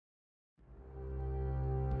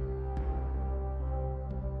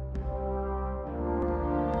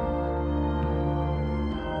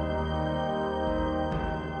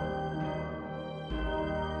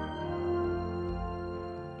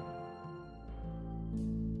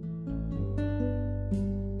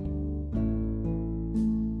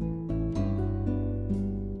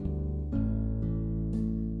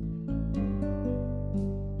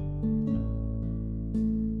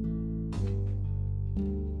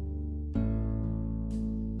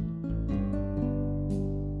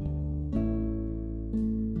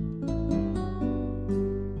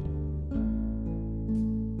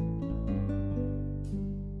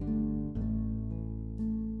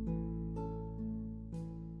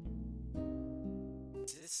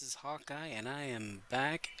This is Hawkeye, and I am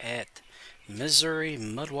back at Missouri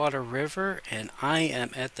Mudwater River, and I am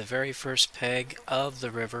at the very first peg of the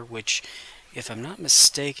river, which, if I'm not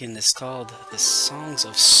mistaken, is called the Songs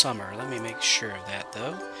of Summer. Let me make sure of that,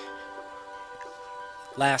 though.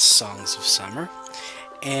 Last Songs of Summer.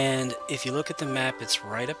 And if you look at the map, it's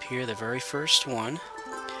right up here, the very first one.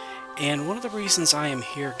 And one of the reasons I am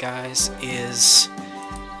here, guys, is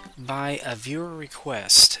by a viewer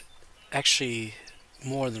request. Actually,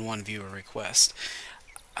 more than one viewer request.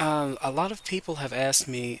 A lot of people have asked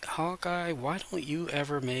me, Hawkeye, why don't you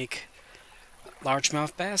ever make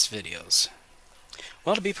largemouth bass videos?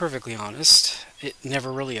 Well, to be perfectly honest, it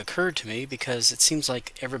never really occurred to me because it seems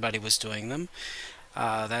like everybody was doing them.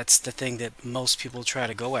 That's the thing that most people try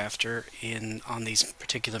to go after on these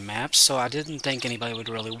particular maps, so I didn't think anybody would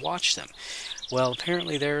really watch them. Well,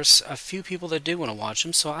 apparently there's a few people that do want to watch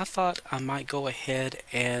them, so I thought I might go ahead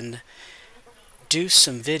and do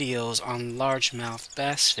some videos on largemouth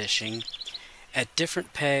bass fishing at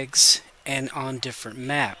different pegs and on different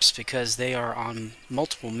maps, because they are on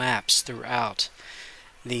multiple maps throughout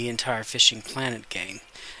the entire Fishing Planet game.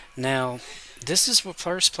 Now, this is the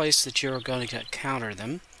first place that you're going to encounter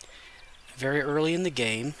them, very early in the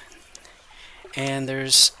game, and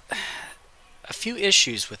there's a few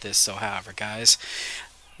issues with this though, however, guys.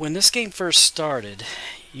 When this game first started,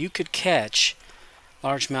 you could catch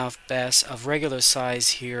largemouth bass of regular size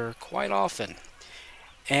here quite often,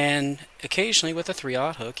 and occasionally with a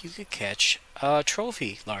 3/0 hook you could catch a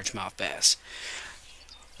trophy largemouth bass.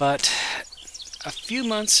 But a few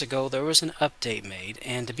months ago there was an update made,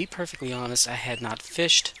 and to be perfectly honest, I had not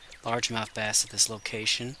fished largemouth bass at this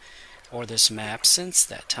location or this map since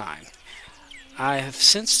that time. I have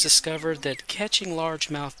since discovered that catching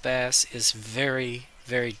largemouth bass is very,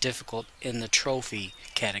 very difficult in the trophy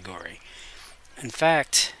category. In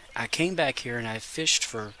fact, I came back here and I fished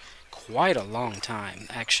for quite a long time,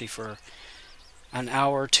 actually for an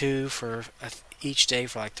hour or two for each day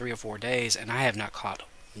for like 3 or 4 days, and I have not caught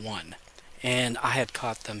one. And I had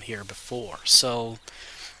caught them here before. So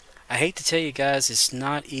I hate to tell you guys, it's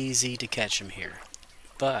not easy to catch them here.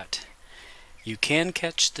 But you can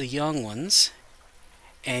catch the young ones,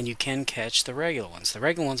 and you can catch the regular ones. The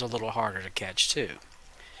regular ones are a little harder to catch too.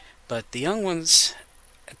 But the young ones,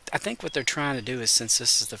 I think what they're trying to do is, since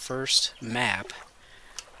this is the first map,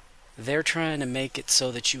 they're trying to make it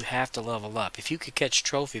so that you have to level up. If you could catch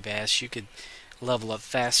trophy bass, you could level up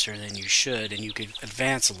faster than you should, and you could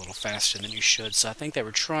advance a little faster than you should. So I think they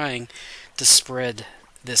were trying to spread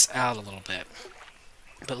this out a little bit.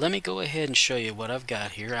 But let me go ahead and show you what I've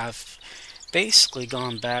got here. I've basically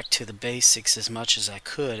gone back to the basics as much as I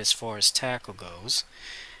could as far as tackle goes.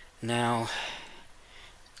 Now,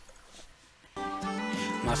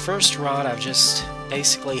 my first rod I've just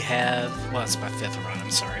basically have, well, it's my 5th rod, I'm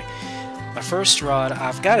sorry. My first rod,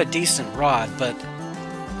 I've got a decent rod, but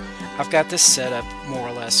I've got this set up more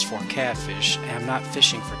or less for catfish, and I'm not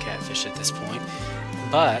fishing for catfish at this point.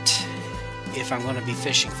 But if I'm going to be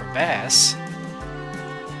fishing for bass,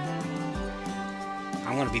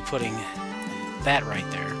 I'm going to be putting that right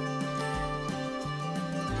there.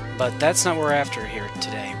 But that's not what we're after here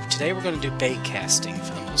today. Today we're going to do bait casting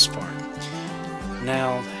for the most part.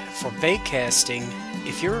 Now, for bait casting,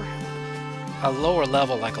 if you're a lower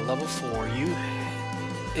level, like a level 4,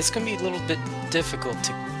 it's going to be a little bit difficult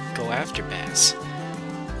to go after bass,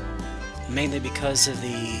 mainly because of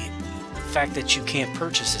the fact that you can't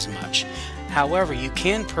purchase as much. However, you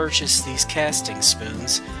can purchase these casting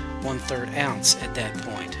spoons 1/3 ounce at that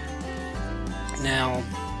point. Now,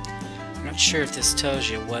 I'm not sure if this tells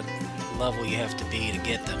you what level you have to be to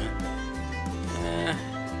get them.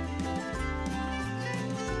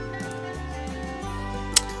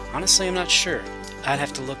 Honestly, I'm not sure. I'd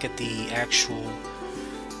have to look at the actual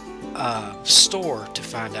store to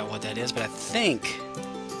find out what that is, but I think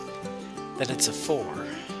that it's a 4.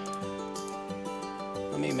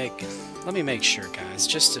 Let me make sure, guys,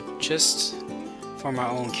 just for my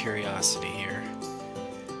own curiosity here.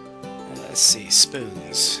 Let's see,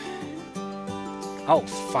 spoons. Oh,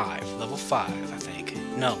 5, level 5, I think.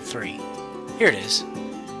 No, 3. Here it is.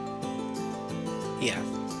 Yeah,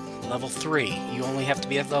 level 3. You only have to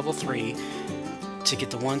be at level 3 to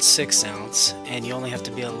get the 1/6 ounce, and you only have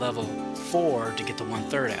to be at level 4 to get the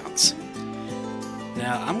 1/3 ounce.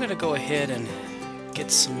 Now I'm going to go ahead and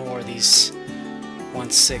get some more of these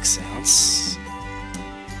 1/6 ounce,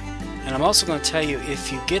 and I'm also going to tell you,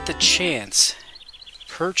 if you get the chance,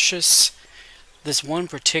 purchase this one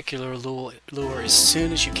particular lure as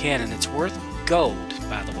soon as you can, and it's worth gold,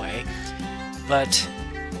 by the way. But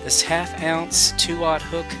this 1/2 ounce 2/0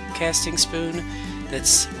 hook casting spoon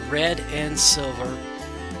that's red and silver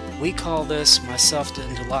We call this, myself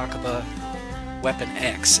and Dulakaba, Weapon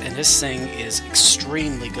X, and this thing is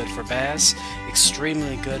extremely good for bass,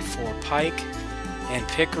 extremely good for pike and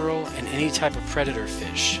pickerel and any type of predator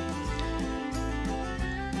fish.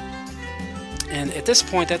 And at this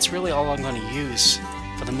point, that's really all I'm going to use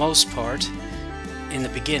for the most part in the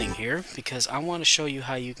beginning here, because I want to show you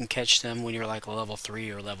how you can catch them when you're like level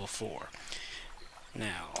 3 or level 4.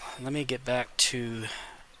 Now, let me get back to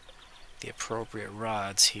the appropriate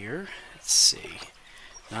rods here. Let's see.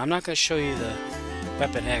 Now, I'm not going to show you the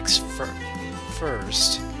Weapon X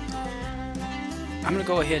first. I'm going to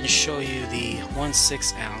go ahead and show you the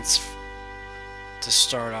 1/6 ounce to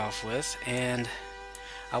start off with, and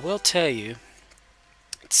I will tell you,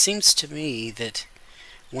 it seems to me that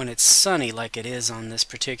when it's sunny like it is on this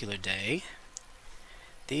particular day,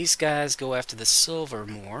 these guys go after the silver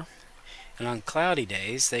more, and on cloudy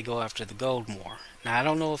days they go after the gold more. Now, I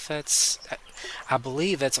don't know if that's, I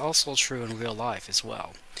believe that's also true in real life as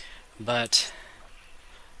well. But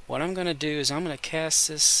what I'm going to do is I'm going to cast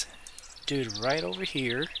this dude right over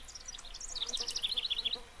here.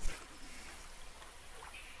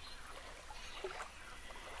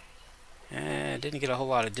 Didn't get a whole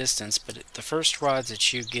lot of distance, but the first rods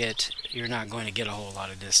that you get, you're not going to get a whole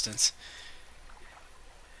lot of distance.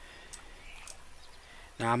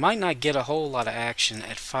 Now, I might not get a whole lot of action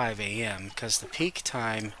at 5 a.m. because the peak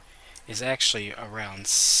time is actually around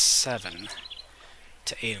 7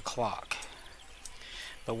 to 8 o'clock.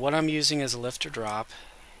 But what I'm using is a lift or drop,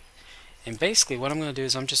 and basically what I'm going to do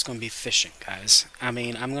is I'm just going to be fishing, guys. I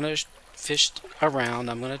mean, I'm going to fish around,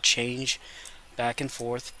 I'm going to change back and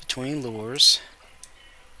forth between lures,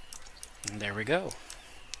 and there we go.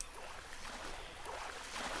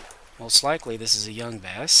 Most likely this is a young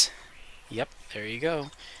bass. Yep, there you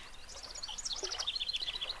go.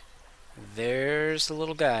 There's the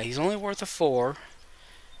little guy. He's only worth a 4,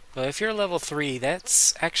 but if you're level 3,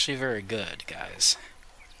 that's actually very good, guys.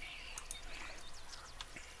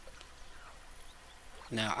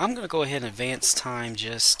 Now, I'm going to go ahead and advance time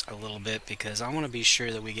just a little bit because I want to be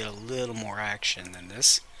sure that we get a little more action than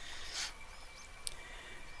this.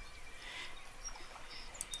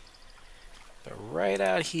 But right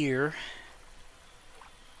out here,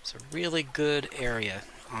 it's a really good area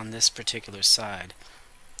on this particular side.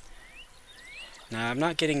 Now, I'm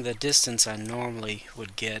not getting the distance I normally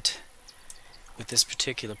would get with this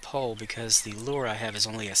particular pole because the lure I have is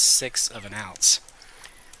only a 1/6 of an ounce.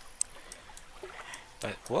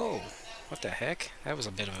 But, whoa, what the heck? That was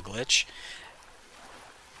a bit of a glitch.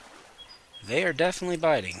 They are definitely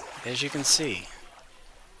biting, as you can see.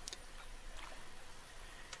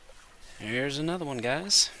 Here's another one,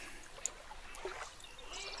 guys.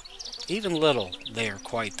 Even little, they are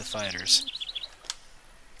quite the fighters.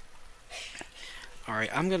 Alright,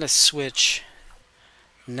 I'm going to switch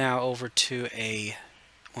now over to a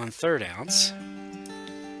 1/3 ounce.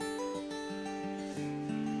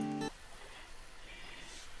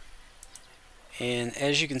 And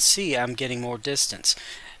as you can see, I'm getting more distance.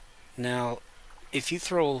 Now, if you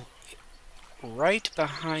throw right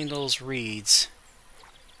behind those reeds,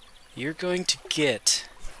 you're going to get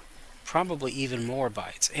probably even more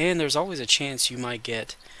bites. And there's always a chance you might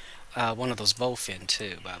get one of those bowfin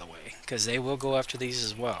too, by the way, because they will go after these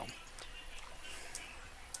as well.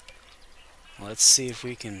 Let's see if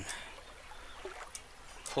we can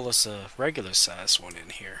pull us a regular sized one in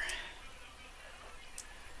here.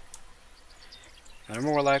 Now, they're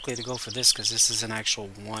more likely to go for this because this is an actual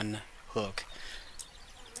 1 hook.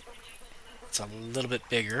 It's a little bit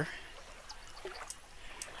bigger.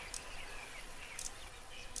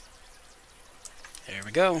 There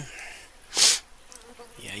we go.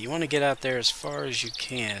 Yeah, you want to get out there as far as you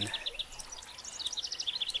can.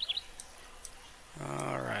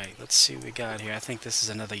 Alright, let's see what we got here. I think this is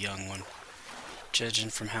another young one, judging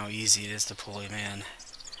from how easy it is to pull him in.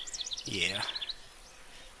 Yeah.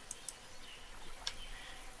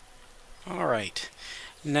 Alright,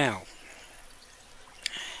 now,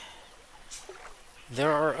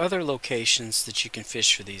 there are other locations that you can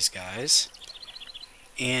fish for these guys,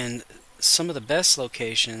 and some of the best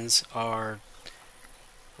locations are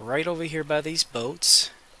right over here by these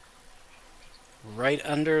boats, right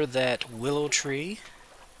under that willow tree,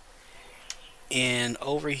 and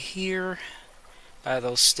over here by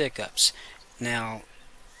those stick-ups. Now,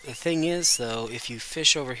 the thing is, though, if you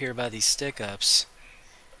fish over here by these stick-ups,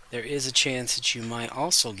 there is a chance that you might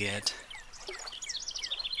also get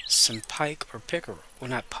some pike or pickerel. Well,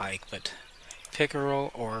 not pike, but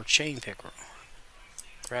pickerel or chain pickerel.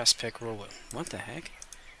 Grass pickerel. What the heck?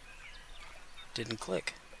 Didn't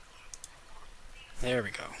click. There we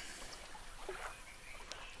go.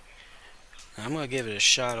 I'm going to give it a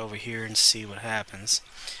shot over here and see what happens.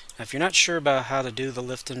 Now, if you're not sure about how to do the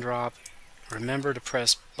lift and drop, remember to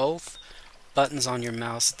press both buttons on your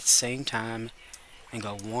mouse at the same time and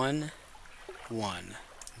go 1, 1,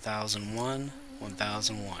 1001,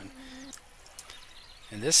 1001.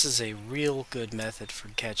 And this is a real good method for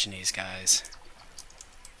catching these guys.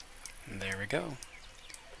 And there we go.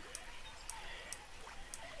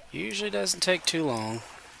 Usually doesn't take too long.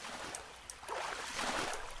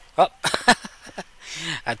 Oh!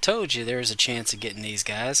 I told you there was a chance of getting these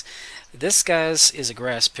guys. This guy's is a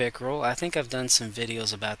grass pickerel. I think I've done some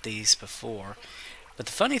videos about these before. But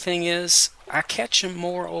the funny thing is, I catch them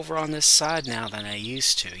more over on this side now than I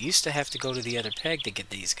used to. I used to have to go to the other peg to get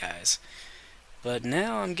these guys. But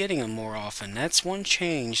now I'm getting them more often. That's one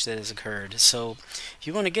change that has occurred. So if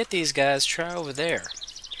you want to get these guys, try over there.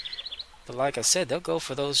 But like I said, they'll go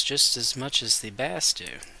for those just as much as the bass do.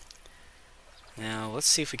 Now, let's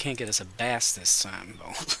see if we can't get us a bass this time.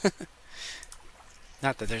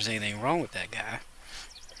 Not that there's anything wrong with that guy.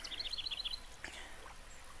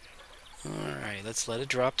 Alright, let's let it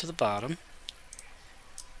drop to the bottom.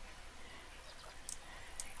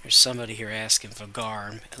 There's somebody here asking for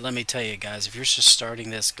gar. Let me tell you guys, if you're just starting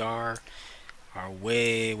this, gar are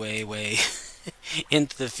way, way, way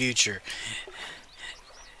into the future.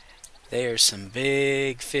 They are some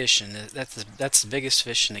big fish, and that's the biggest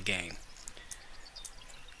fish in the game.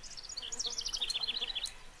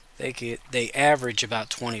 They average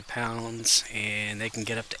about 20 pounds, and they can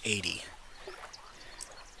get up to 80.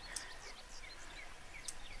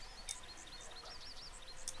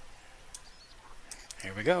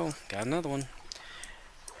 Here we go. Got another one.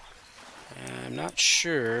 I'm not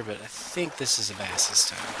sure, but I think this is a bass this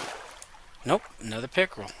time. Nope, another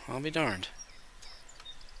pickerel. I'll be darned.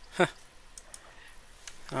 Huh.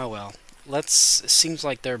 Oh well. Seems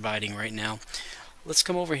like they're biting right now. Let's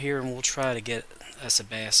come over here and we'll try to get us a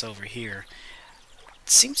bass over here. It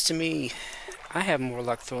seems to me I have more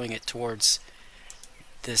luck throwing it towards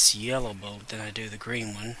this yellow boat than I do the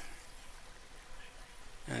green one.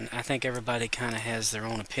 And I think everybody kind of has their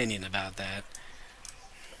own opinion about that.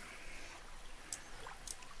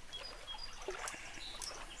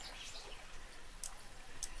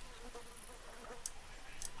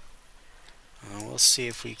 We'll see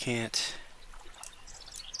if we can't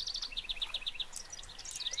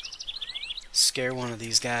scare one of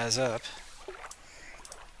these guys up.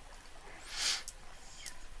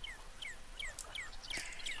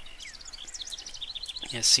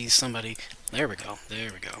 Yeah, see somebody. There we go.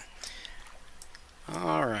 There we go.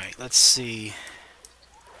 Alright, let's see.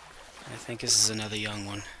 I think this is another young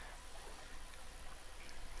one.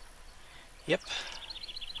 Yep.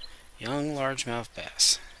 Young largemouth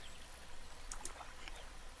bass.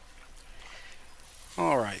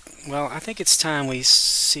 Alright, well, I think it's time we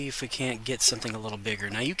see if we can't get something a little bigger.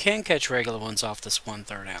 Now, you can catch regular ones off this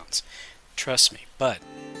 1/3 ounce. Trust me, but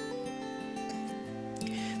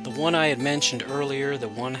the one I had mentioned earlier, the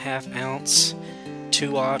 1/2 ounce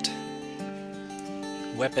 2/0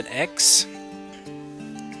 Weapon X,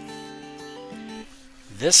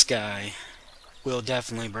 this guy will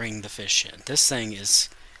definitely bring the fish in. This thing is,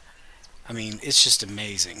 I mean, it's just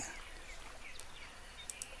amazing.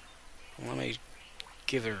 Let me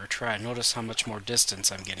give it a try. Notice how much more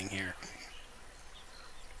distance I'm getting here.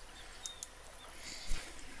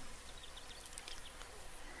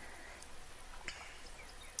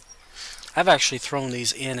 I've actually thrown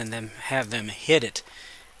these in and then have them hit it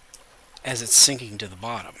as it's sinking to the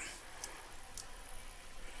bottom.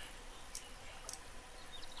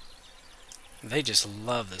 They just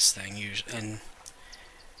love this thing usually. And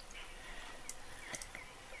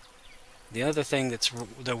the other thing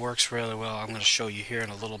that works really well, I'm going to show you here in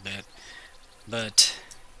a little bit, but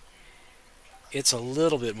it's a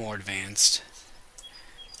little bit more advanced,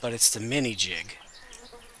 but it's the mini jig.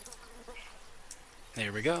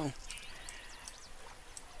 There we go.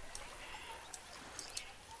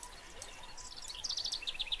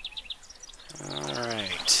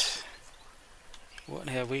 Alright, what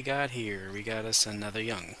have we got here? We got us another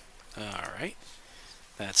young. Alright,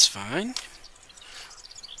 that's fine.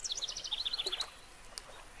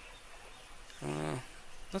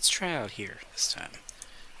 Let's try out here this time.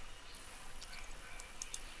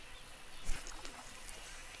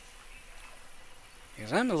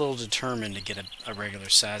 Because I'm a little determined to get a regular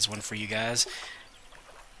size one for you guys.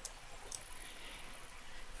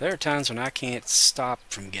 There are times when I can't stop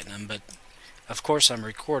from getting them, but of course I'm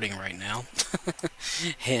recording right now.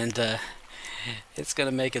 And it's going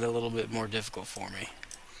to make it a little bit more difficult for me.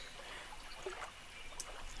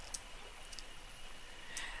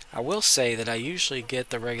 I will say that I usually get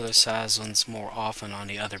the regular size ones more often on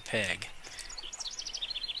the other peg.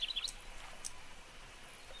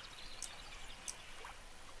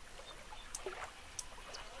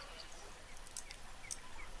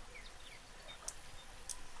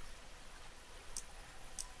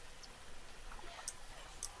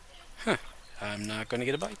 I'm not going to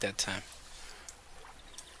get a bite that time.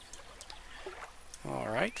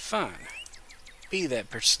 Alright, fine. Be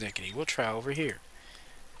that persnickety. We'll try over here.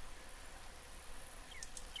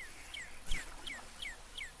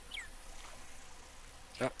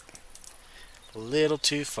 Oh, a little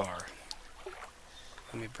too far.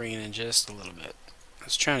 Let me bring it in just a little bit. I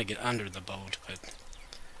was trying to get under the boat, but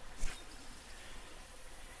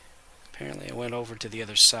apparently I went over to the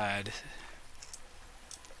other side.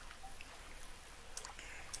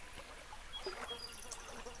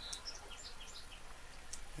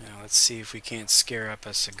 Now let's see if we can't scare up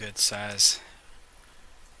us a good size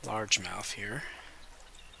largemouth here.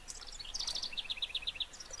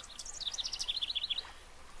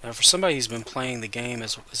 Now for somebody who's been playing the game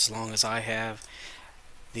as long as I have,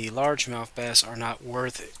 the largemouth bass are not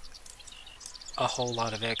worth a whole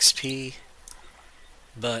lot of XP,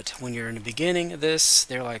 but when you're in the beginning of this,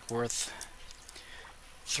 they're like worth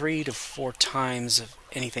 3 to 4 times of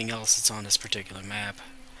anything else that's on this particular map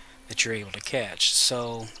that you're able to catch.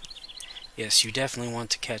 So yes, you definitely want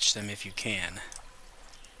to catch them if you can.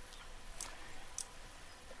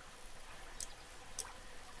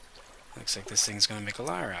 Looks like this thing's gonna make a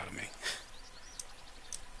liar out of me.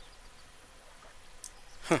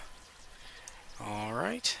 Huh.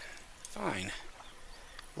 Alright, fine.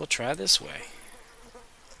 We'll try this way.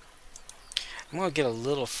 I'm gonna get a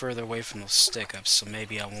little further away from those stick-ups, so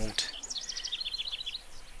maybe I won't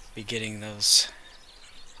be getting those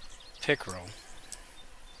pickerel.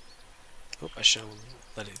 Oop, I should have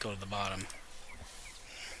let it go to the bottom.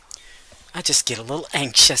 I just get a little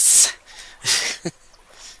anxious.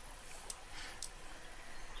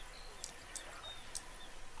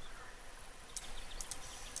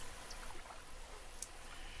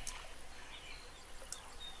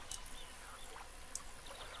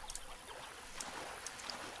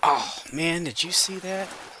 Oh, man, did you see that?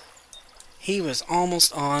 He was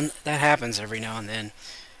almost on. That happens every now and then.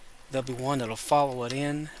 There'll be one that'll follow it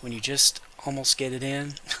in when you just almost get it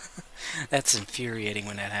in. That's infuriating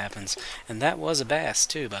when that happens. And that was a bass,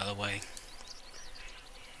 too, by the way.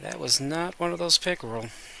 That was not one of those pickerel.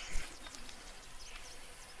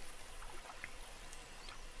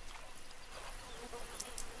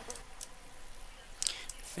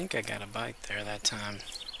 I think I got a bite there that time.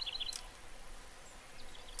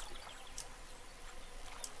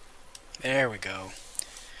 There we go.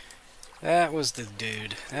 That was the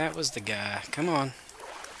dude. That was the guy. Come on.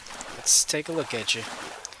 Let's take a look at you.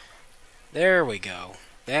 There we go.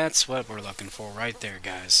 That's what we're looking for right there,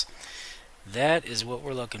 guys. That is what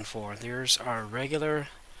we're looking for. There's our regular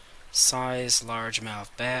size largemouth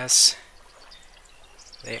bass.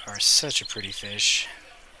 They are such a pretty fish.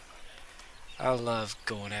 I love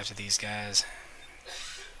going after these guys.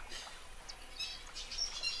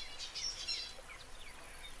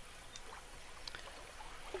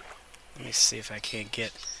 Let me see if I can't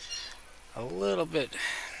get a little bit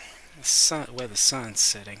where the sun's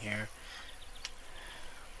sitting here.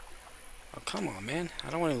 Oh, come on, man.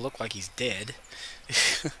 I don't want him to look like he's dead.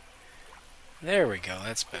 There we go.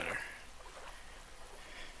 That's better.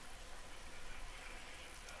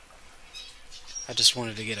 I just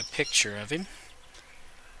wanted to get a picture of him.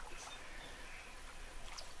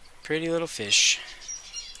 Pretty little fish.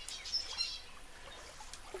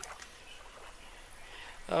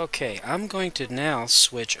 Okay, I'm going to now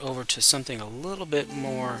switch over to something a little bit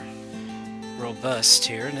more robust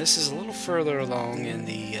here, and this is a little further along in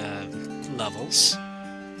the levels.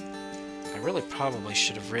 I really probably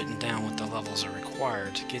should have written down what the levels are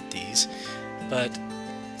required to get these, but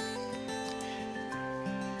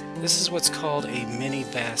this is what's called a mini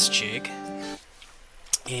bass jig,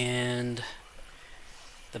 and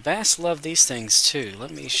the bass love these things too.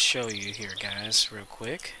 Let me show you here, guys, real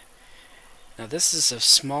quick. Now this is a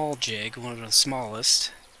small jig, one of the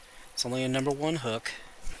smallest. It's only a #1 hook,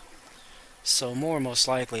 so most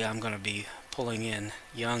likely I'm going to be pulling in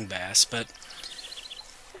young bass. But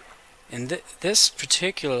in this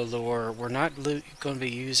particular lure, we're not going to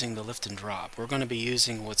be using the lift and drop. We're going to be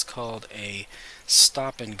using what's called a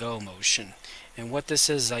stop and go motion. And what this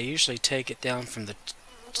is, I usually take it down from the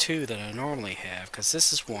 2 that I normally have, because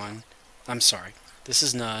this is 1. I'm sorry, this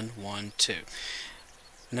is none, 1, 2.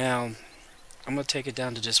 Now I'm going to take it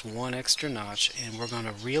down to just 1 extra notch, and we're going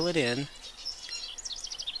to reel it in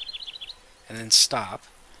and then stop,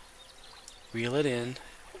 reel it in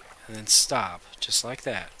and then stop, just like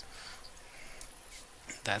that.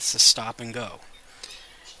 That's the stop and go.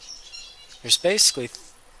 There's basically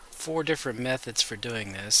 4 different methods for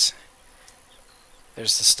doing this.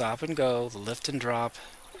 There's the stop and go, the lift and drop,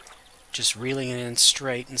 just reeling it in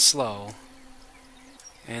straight and slow,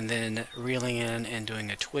 and then reeling in and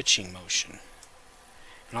doing a twitching motion.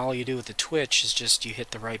 And all you do with the twitch is just you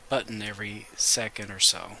hit the right button every second or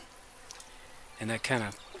so. And that kind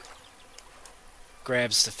of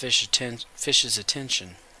grabs the fish's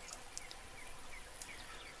attention.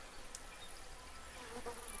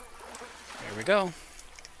 There we go.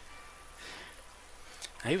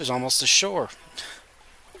 He was almost ashore.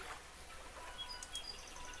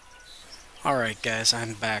 Alright guys,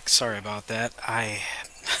 I'm back. Sorry about that. I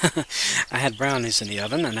had brownies in the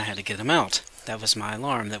oven and I had to get them out. That was my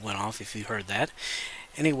alarm that went off, if you heard that.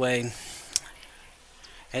 Anyway,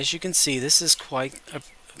 as you can see, this is quite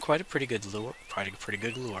a pretty good lure.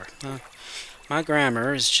 My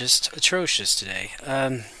grammar is just atrocious today.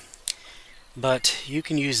 But you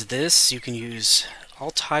can use this. You can use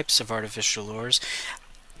all types of artificial lures.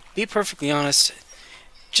 Be perfectly honest.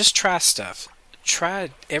 Just try stuff. Try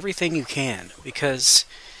everything you can, because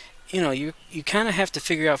you know you kind of have to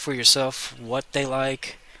figure out for yourself what they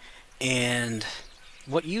like and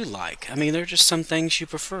what you like. I mean, there are just some things you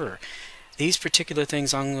prefer. These particular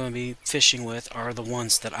things I'm going to be fishing with are the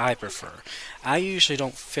ones that I prefer. I usually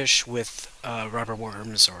don't fish with rubber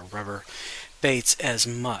worms or rubber baits as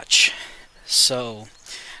much. So,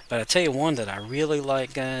 but I tell you one that I really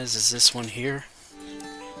like, guys, is this one here.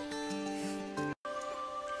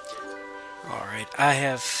 Alright, I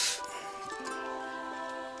have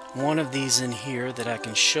one of these in here that I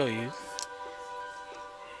can show you.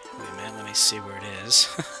 Wait a minute, let me see where it is.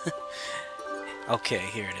 Okay,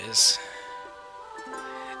 here it is.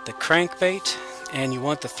 The crankbait, and you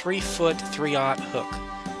want the 3-foot 3/0 hook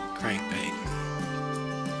crankbait.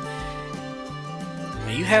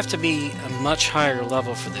 Now you have to be a much higher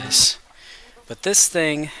level for this, but this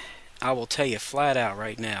thing, I will tell you flat out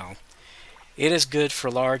right now, it is good for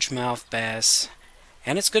largemouth bass,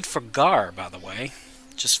 and it's good for gar, by the way.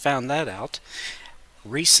 Just found that out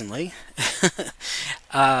recently.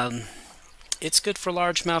 It's good for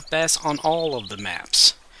largemouth bass on all of the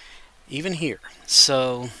maps, even here.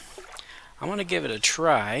 So I'm going to give it a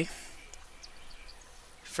try.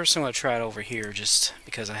 First I'm going to try it over here, just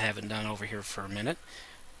because I haven't done over here for a minute.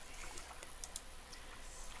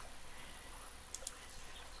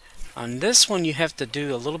 On this one you have to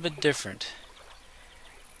do a little bit different.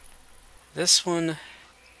 This one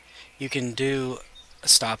you can do a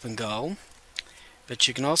stop and go, but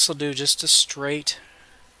you can also do just a straight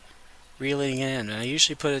reeling in. And I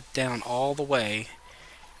usually put it down all the way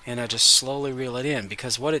and I just slowly reel it in,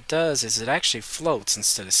 because what it does is it actually floats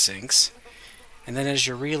instead of sinks, and then as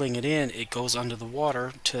you're reeling it in, it goes under the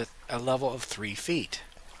water to a level of 3 feet.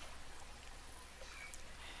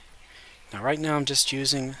 Now right now I'm just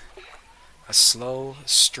using a slow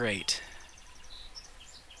straight,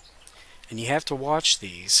 and you have to watch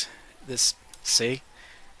these. See,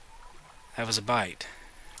 that was a bite.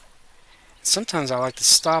 Sometimes I like to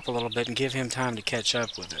stop a little bit and give him time to catch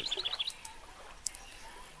up with it.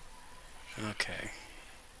 Okay,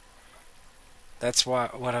 that's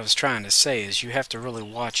what I was trying to say, is you have to really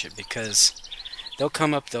watch it, because they'll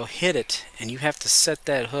come up, they'll hit it, and you have to set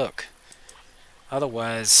that hook.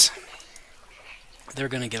 Otherwise they're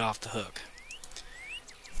going to get off the hook.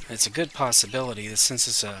 It's a good possibility that since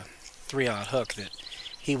it's a 3/0 hook that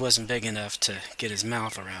he wasn't big enough to get his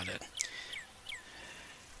mouth around it.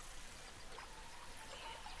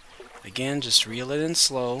 Again, just reel it in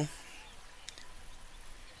slow.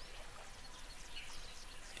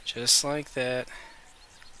 Just like that.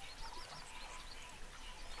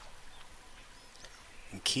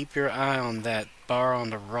 And keep your eye on that bar on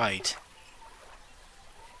the right,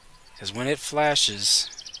 because when it flashes,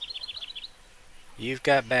 you've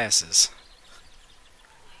got basses.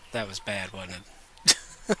 That was bad, wasn't it?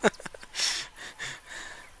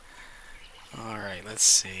 Alright, let's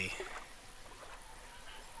see.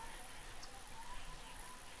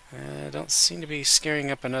 I don't seem to be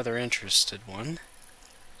scaring up another interested one.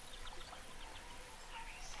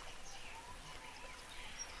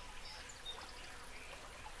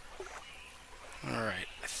 Alright,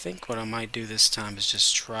 I think what I might do this time is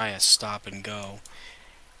just try a stop and go.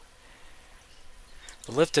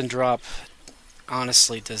 The lift and drop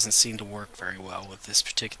honestly doesn't seem to work very well with this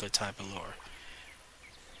particular type of lure.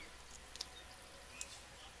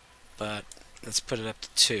 But let's put it up to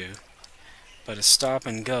 2. But a stop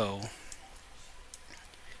and go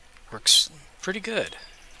works pretty good.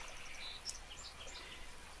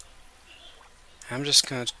 I'm just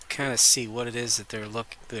going to kind of see what it is that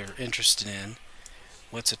they're interested in,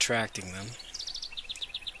 what's attracting them.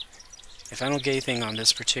 If I don't get anything on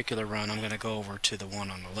this particular run, I'm going to go over to the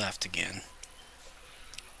one on the left again,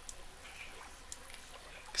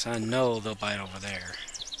 because I know they'll bite over there.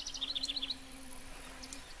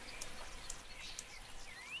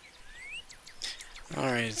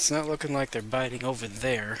 Alright, it's not looking like they're biting over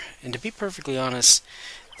there. And to be perfectly honest,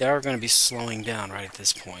 they are going to be slowing down right at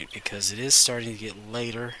this point because it is starting to get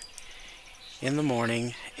later in the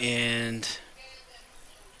morning and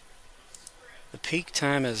the peak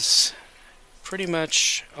time is pretty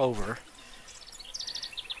much over.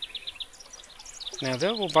 Now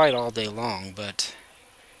they will bite all day long, but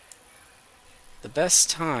the best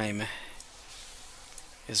time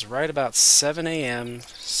is right about 7 a.m.,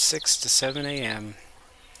 6 to 7 a.m.,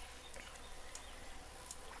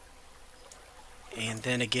 and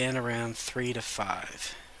then again around 3 to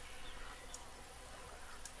 5.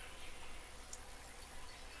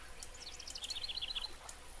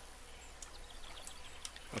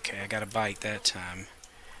 Okay, I got a bite that time,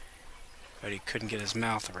 but he couldn't get his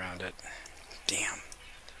mouth around it. Damn.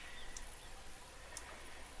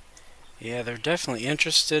 Yeah, they're definitely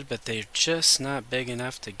interested, but they're just not big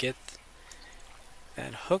enough to get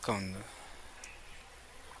that hook on the...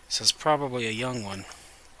 This is probably a young one.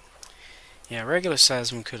 Yeah, a regular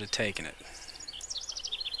sized one could have taken it.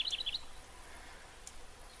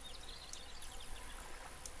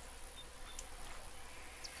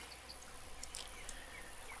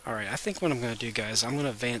 Alright, I think what I'm going to do, guys, I'm going to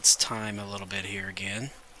advance time a little bit here again.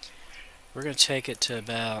 We're going to take it to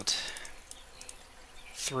about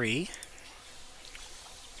 3.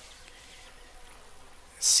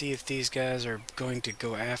 See if these guys are going to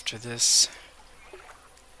go after this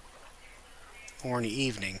more in the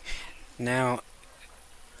evening. Now,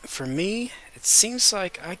 for me, it seems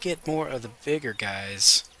like I get more of the bigger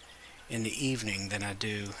guys in the evening than I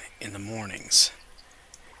do in the mornings.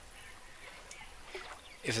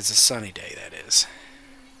 If it's a sunny day, that is.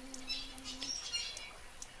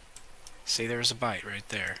 See, there's a bite right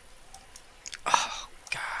there. Oh,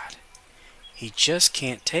 God. He just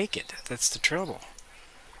can't take it. That's the trouble.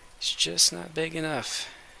 He's just not big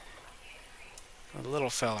enough. A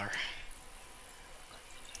little feller.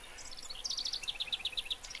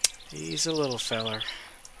 He's a little feller.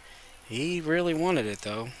 He really wanted it,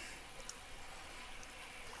 though.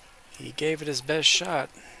 He gave it his best shot.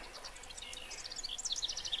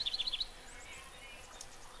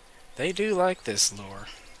 They do like this lure.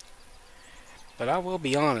 But I will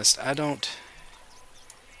be honest, I don't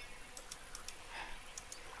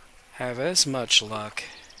have as much luck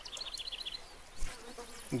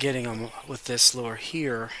getting them with this lure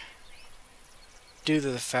here due to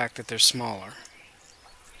the fact that they're smaller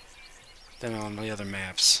than on the other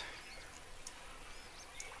maps.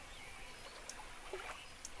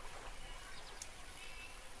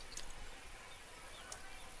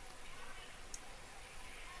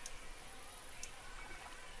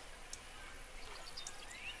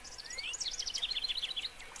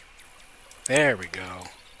 There we go.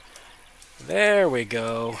 There we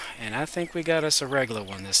go. And I think we got us a regular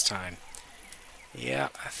one this time. Yeah,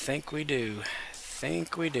 I think we do.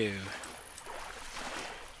 Think we do.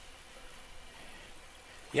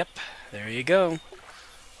 Yep, there you go.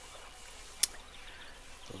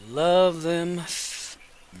 Love them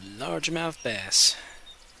largemouth bass.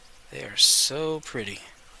 They are so pretty.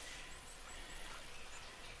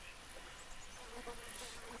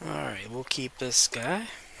 Alright, we'll keep this guy.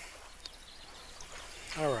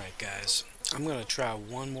 Alright guys, I'm going to try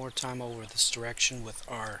one more time over this direction with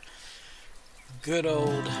our good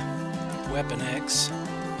old Weapon X.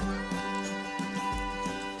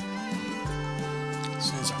 As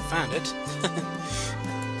soon as I find it.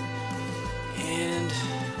 And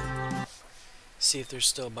see if they're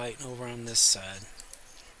still biting over on this side.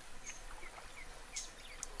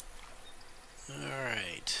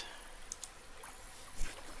 Alright.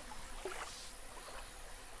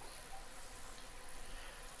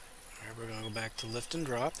 We're going to go back to lift and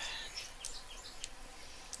drop.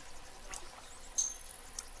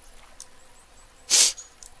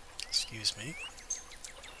 Excuse me.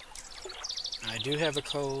 I do have a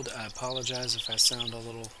cold. I apologize if I sound a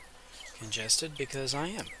little congested because I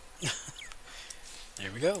am.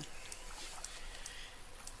 There we go.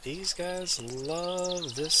 These guys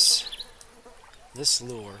love this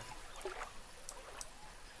lure.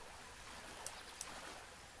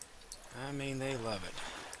 I mean, they love it.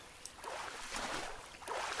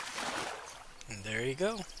 And there you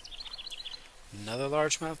go. Another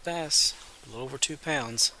largemouth bass, a little over 2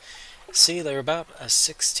 pounds. See, they're about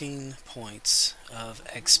 16 points of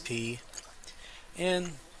XP,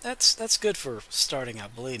 and that's good for starting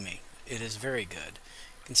out. Believe me, it is very good,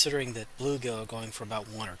 considering that bluegill are going for about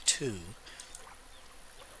 1 or 2.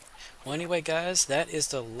 Well, anyway, guys, that is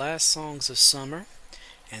the last songs of summer,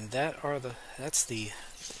 and that's the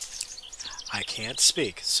I can't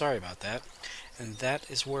speak. Sorry about that. and that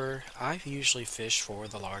is where I usually fish for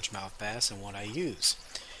the largemouth bass and what I use.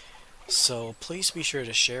 So please be sure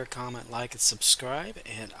to share, comment, like, and subscribe,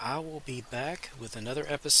 and I will be back with another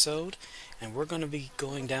episode, and we're going to be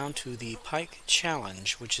going down to the Pike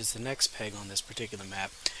Challenge, which is the next peg on this particular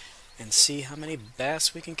map, and see how many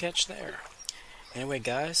bass we can catch there. Anyway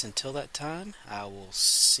guys, until that time, I will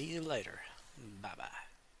see you later. Bye bye.